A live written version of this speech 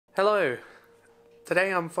Hello!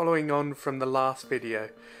 Today I'm following on from the last video.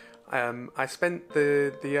 I spent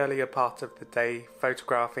the earlier part of the day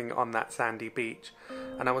photographing on that sandy beach,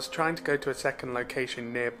 and I was trying to go to a second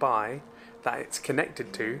location nearby that it's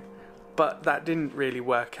connected to, but that didn't really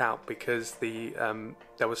work out because there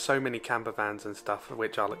were so many camper vans and stuff,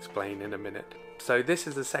 which I'll explain in a minute. So this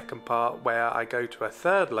is the second part where I go to a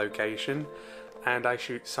third location and I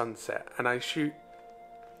shoot sunset, and I shoot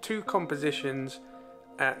two compositions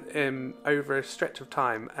over a stretch of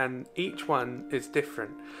time, and each one is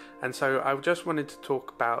different. And so I just wanted to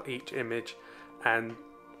talk about each image, and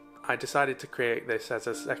I decided to create this as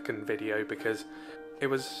a second video because it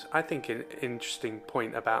was, I think, an interesting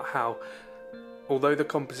point about how, although the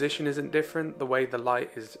composition isn't different, the way the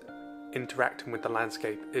light is interacting with the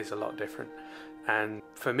landscape is a lot different. And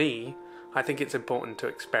for me, I think it's important to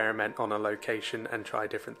experiment on a location and try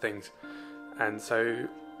different things. And so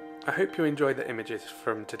I hope you enjoy the images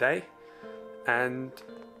from today, and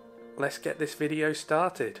let's get this video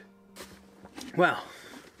started. Well,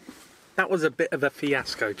 that was a bit of a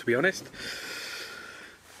fiasco, to be honest.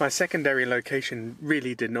 My secondary location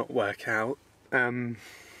really did not work out. There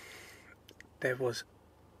was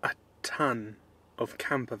a ton of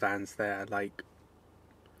camper vans there, like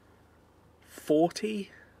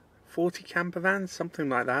 40 camper vans, something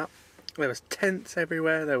like that. There was tents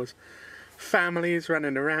everywhere, there was families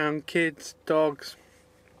running around, kids, dogs.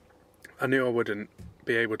 I knew I wouldn't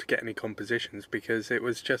be able to get any compositions because it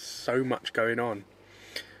was just so much going on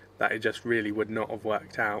that it just really would not have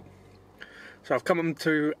worked out. So I've come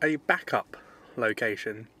to a backup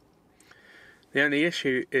location. The only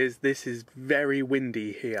issue is this is very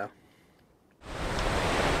windy here.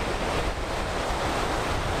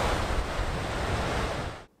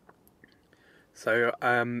 So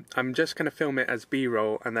I'm just going to film it as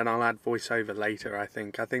B-roll, and then I'll add voiceover later, I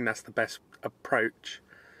think. I think that's the best approach.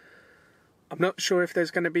 I'm not sure if there's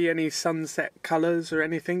going to be any sunset colours or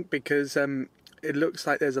anything, because it looks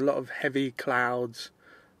like there's a lot of heavy clouds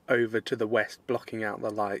over to the west blocking out the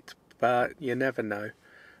light. But you never know.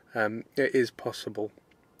 It is possible.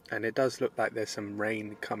 And it does look like there's some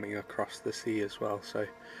rain coming across the sea as well. So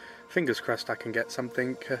fingers crossed I can get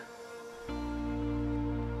something.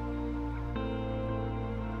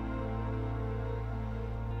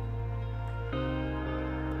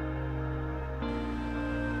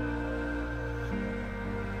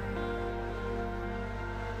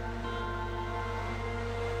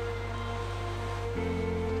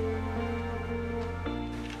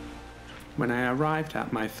 When I arrived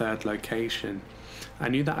at my third location, I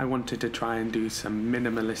knew that I wanted to try and do some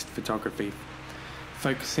minimalist photography,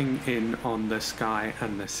 focusing in on the sky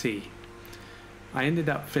and the sea. I ended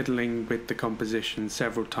up fiddling with the composition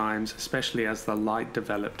several times, especially as the light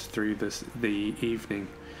developed through the evening.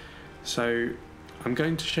 So I'm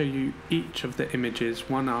going to show you each of the images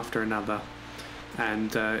one after another,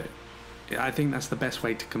 and I think that's the best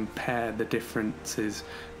way to compare the differences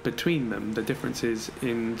between them, the differences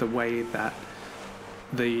in the way that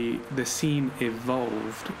the scene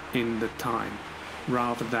evolved in the time,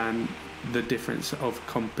 rather than the difference of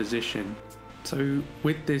composition. So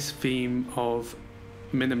with this theme of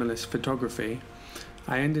minimalist photography,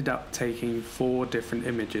 I ended up taking 4 different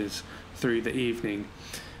images through the evening.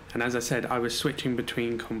 And as I said, I was switching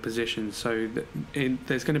between compositions, so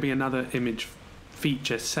there's going to be another image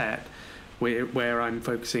feature set where I'm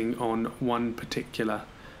focusing on one particular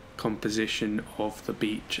composition of the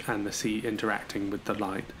beach and the sea interacting with the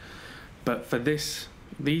light. But for these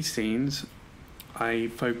scenes, I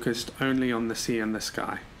focused only on the sea and the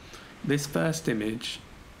sky. This first image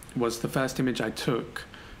was the first image I took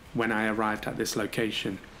when I arrived at this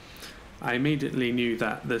location. I immediately knew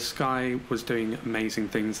that the sky was doing amazing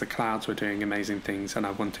things, the clouds were doing amazing things, and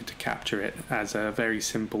I wanted to capture it as a very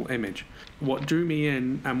simple image. What drew me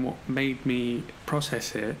in and what made me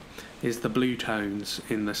process it is the blue tones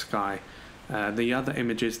in the sky. The other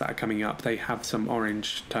images that are coming up, they have some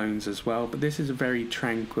orange tones as well, but this is a very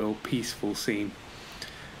tranquil, peaceful scene.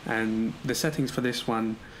 And the settings for this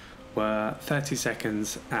one were 30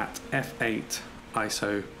 seconds at f8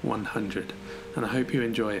 ISO 100, and I hope you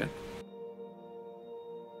enjoy it.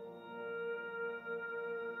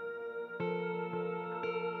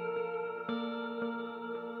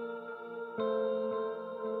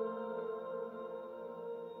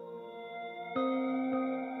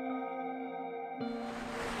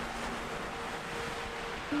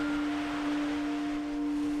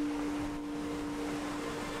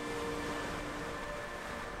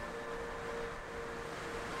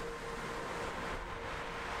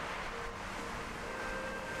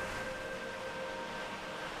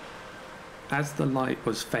 As the light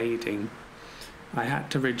was fading, I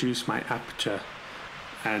had to reduce my aperture,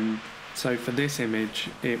 and so for this image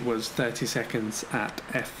it was 30 seconds at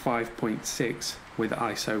f5.6 with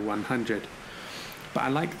ISO 100. But I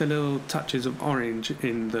like the little touches of orange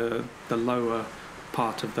in the lower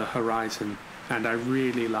part of the horizon, and I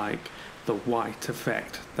really like the white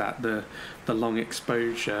effect that the long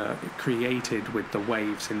exposure created with the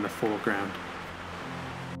waves in the foreground.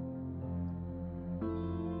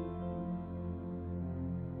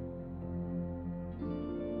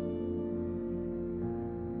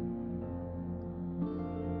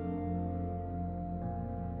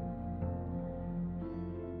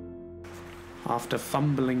 After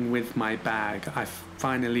fumbling with my bag, I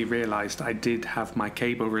finally realised I did have my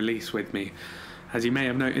cable release with me. As you may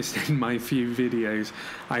have noticed in my few videos,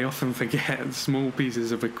 I often forget small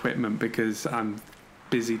pieces of equipment because I'm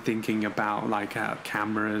busy thinking about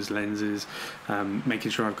cameras, lenses,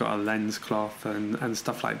 making sure I've got a lens cloth and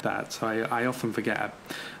stuff like that. So I often forget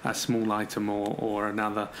a small item or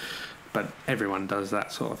another, but everyone does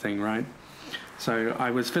that sort of thing, right? So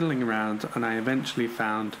I was fiddling around and I eventually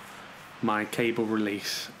found my cable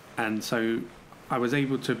release, and so I was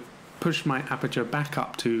able to push my aperture back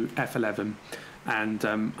up to f11, and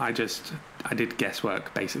I did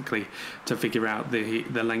guesswork basically to figure out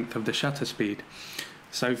the length of the shutter speed.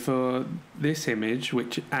 So for this image,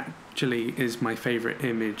 which actually is my favorite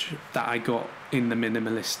image that I got in the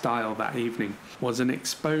minimalist style that evening, was an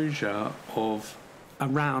exposure of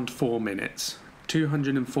around 4 minutes,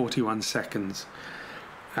 241 seconds.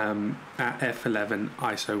 At f11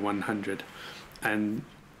 ISO 100, and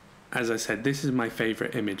as I said, this is my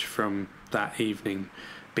favorite image from that evening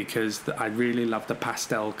because I really love the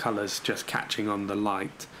pastel colors just catching on the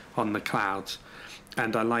light on the clouds,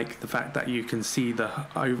 and I like the fact that you can see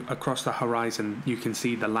across the horizon you can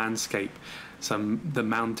see the landscape, the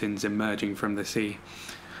mountains emerging from the sea,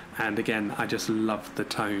 and again I just love the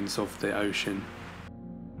tones of the ocean.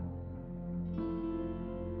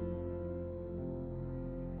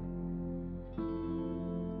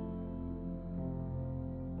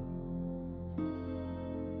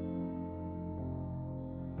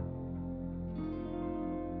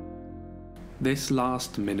 This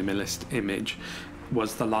last minimalist image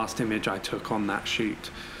was the last image I took on that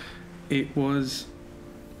shoot. It was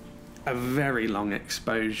a very long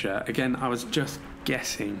exposure. Again, I was just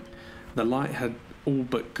guessing. The light had all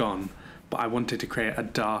but gone, but I wanted to create a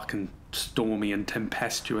dark and stormy and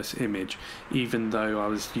tempestuous image, even though I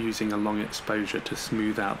was using a long exposure to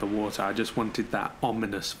smooth out the water. I just wanted that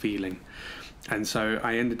ominous feeling. And so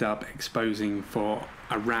I ended up exposing for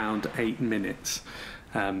around 8 minutes.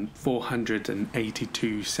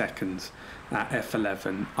 482 seconds at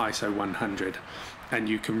f11 ISO 100, and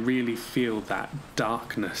you can really feel that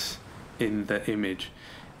darkness in the image.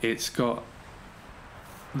 It's got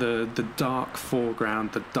the dark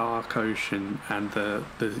foreground, the dark ocean, and the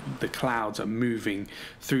clouds are moving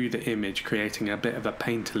through the image, creating a bit of a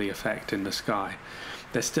painterly effect in the sky.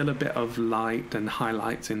 There's still a bit of light and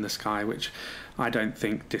highlights in the sky, which I don't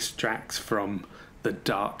think distracts from the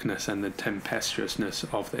darkness and the tempestuousness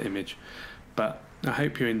of the image. But I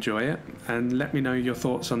hope you enjoy it, and let me know your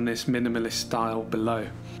thoughts on this minimalist style below.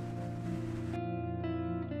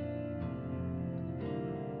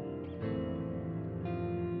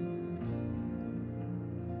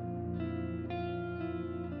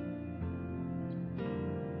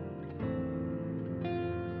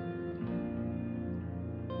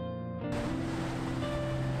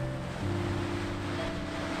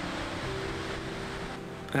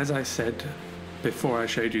 As I said before I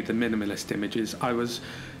showed you the minimalist images, I was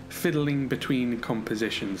fiddling between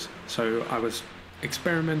compositions. So I was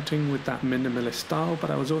experimenting with that minimalist style, but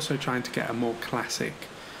I was also trying to get a more classic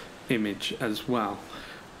image as well.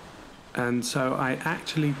 And so I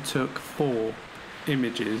actually took 4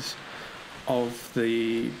 images of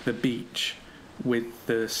the beach with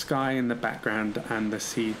the sky in the background and the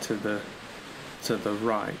sea to the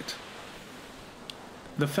right.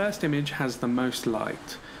 The first image has the most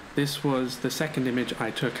light. This was the second image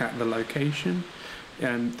I took at the location,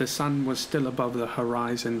 and the sun was still above the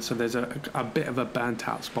horizon, so there's a bit of a burnt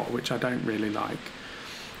out spot, which I don't really like.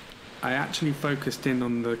 I actually focused in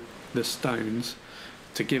on the stones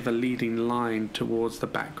to give a leading line towards the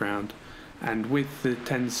background, and with the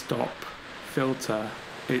 10-stop filter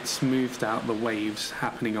it smoothed out the waves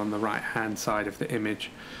happening on the right hand side of the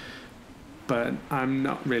image. But I'm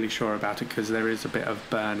not really sure about it because there is a bit of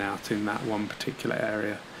burnout in that one particular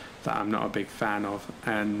area that I'm not a big fan of,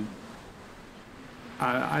 and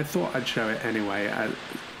I thought I'd show it anyway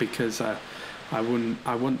because I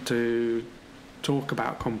want to talk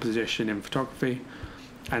about composition in photography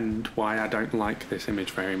and why I don't like this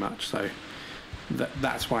image very much. So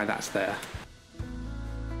that's why that's there.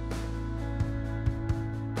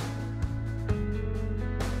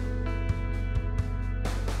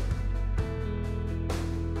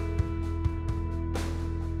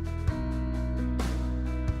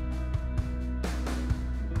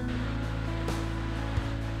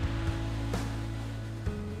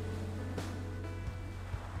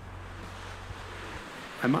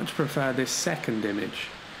 I much prefer this second image,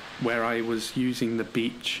 where I was using the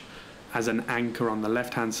beach as an anchor on the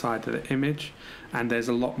left hand side of the image, and there's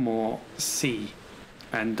a lot more sea,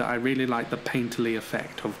 and I really like the painterly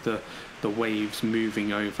effect of the waves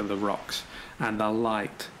moving over the rocks and the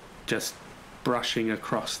light just brushing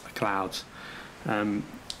across the clouds.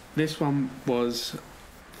 This one was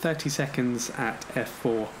 30 seconds at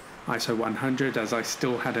f4 ISO 100, as I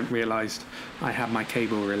still hadn't realized I had my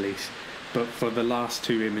cable release. But for the last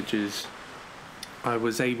two images, I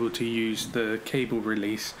was able to use the cable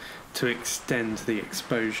release to extend the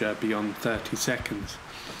exposure beyond 30 seconds.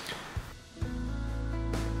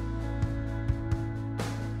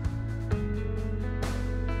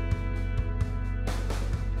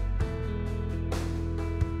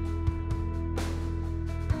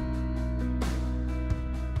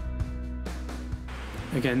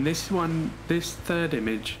 Again, this third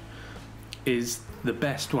image is the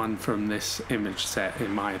best one from this image set,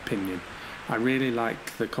 in my opinion. I really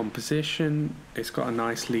like the composition. It's got a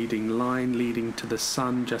nice leading line leading to the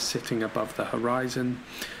sun just sitting above the horizon.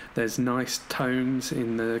 There's nice tones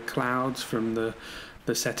in the clouds from the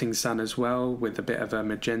setting sun as well, with a bit of a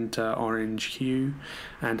magenta orange hue,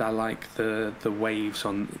 and I like the waves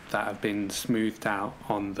that have been smoothed out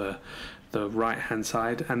on the right hand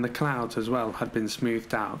side, and the clouds as well have been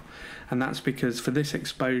smoothed out, and that's because for this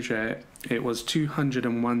exposure it was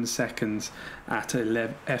 201 seconds at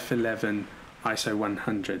f11 ISO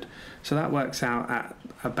 100, so that works out at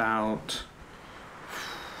about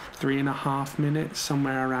 3.5 minutes,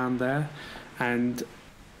 somewhere around there, and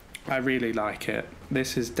I really like it.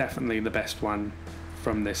 This is definitely the best one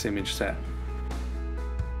from this image set.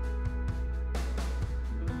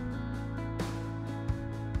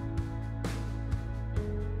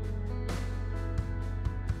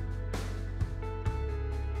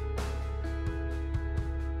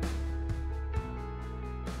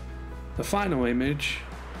 The final image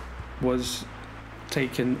was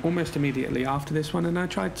taken almost immediately after this one, and I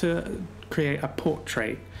tried to create a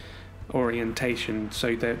portrait orientation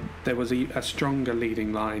so that there was a stronger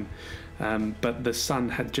leading line, but the sun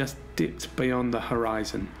had just dipped beyond the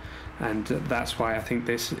horizon, and that's why I think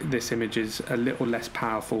this image is a little less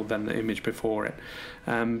powerful than the image before it.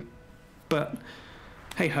 But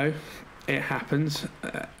hey ho, it happens.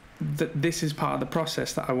 This is part of the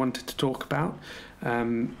process that I wanted to talk about.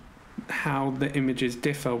 How the images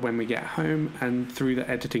differ when we get home and through the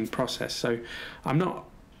editing process. So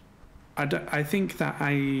I think that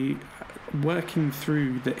working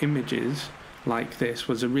through the images like this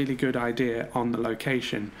was a really good idea on the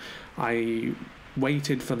location. I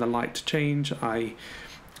waited for the light to change, I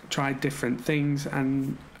tried different things,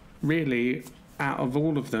 and really out of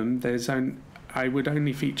all of them I would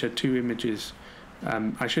only feature two images.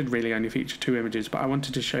 I should really only feature two images, but I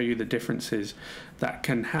wanted to show you the differences that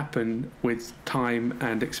can happen with time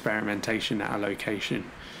and experimentation at a location.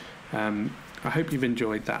 I hope you've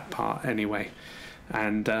enjoyed that part anyway,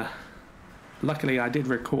 and luckily I did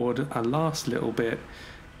record a last little bit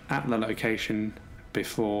at the location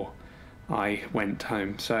before I went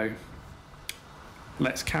home, so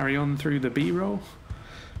let's carry on through the B-roll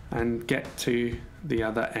and get to the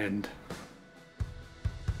other end.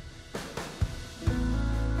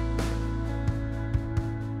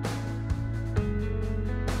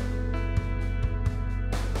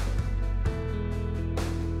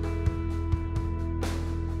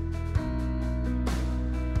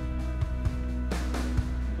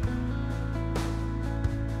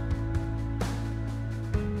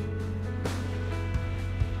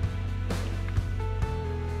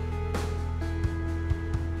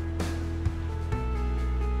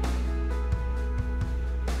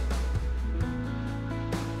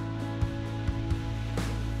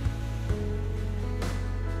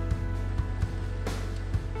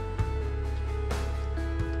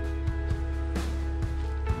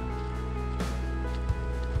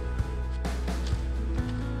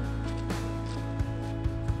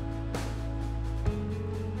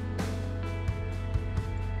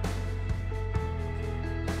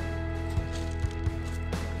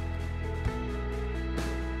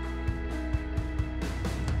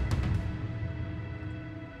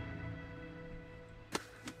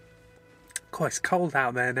 Oh, it's cold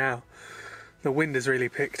out there now. The wind has really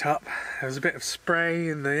picked up. There was a bit of spray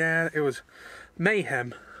in the air. It was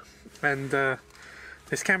mayhem, and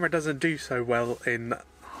this camera doesn't do so well in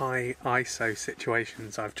high ISO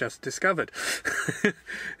situations, I've just discovered.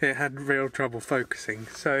 It had real trouble focusing,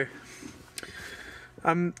 so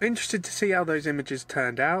I'm interested to see how those images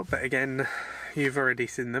turned out, but again, you've already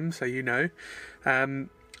seen them, so you know.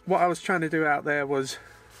 What I was trying to do out there was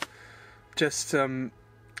just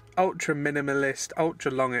ultra minimalist,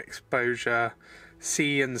 ultra long exposure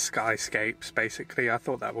sea and skyscapes, basically. I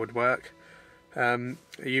thought that would work.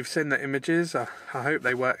 You've seen the images, I hope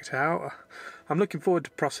they worked out. I'm looking forward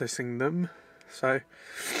to processing them, so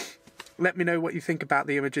let me know what you think about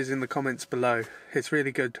the images in the comments below. It's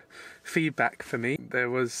really good feedback for me. There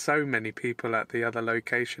was so many people at the other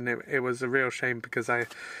location. It was a real shame because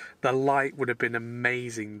the light would have been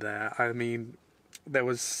amazing there. I mean, there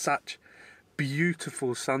was such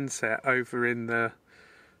beautiful sunset over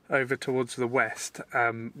towards the west,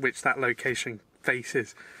 which that location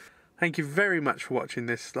faces. Thank you very much for watching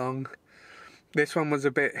this long. This one was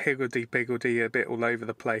a bit higgledy-piggledy, a bit all over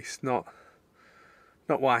the place. Not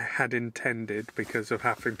what I had intended because of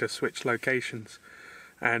having to switch locations.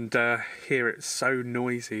 And here it's so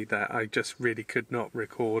noisy that I just really could not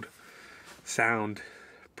record sound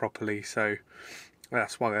properly. So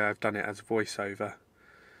that's why I've done it as voiceover.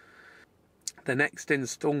 The next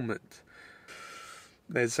instalment,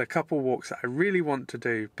 there's a couple walks that I really want to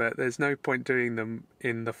do, but there's no point doing them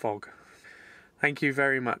in the fog. Thank you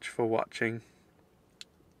very much for watching.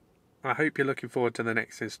 I hope you're looking forward to the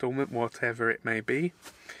next instalment, whatever it may be.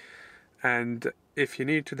 And if you're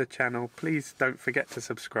new to the channel, please don't forget to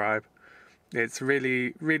subscribe. It's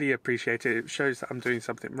really, really appreciated. It shows that I'm doing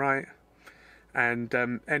something right. And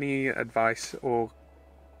any advice or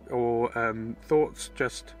thoughts,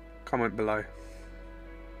 just comment below.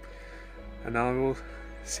 And I will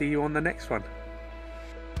see you on the next one.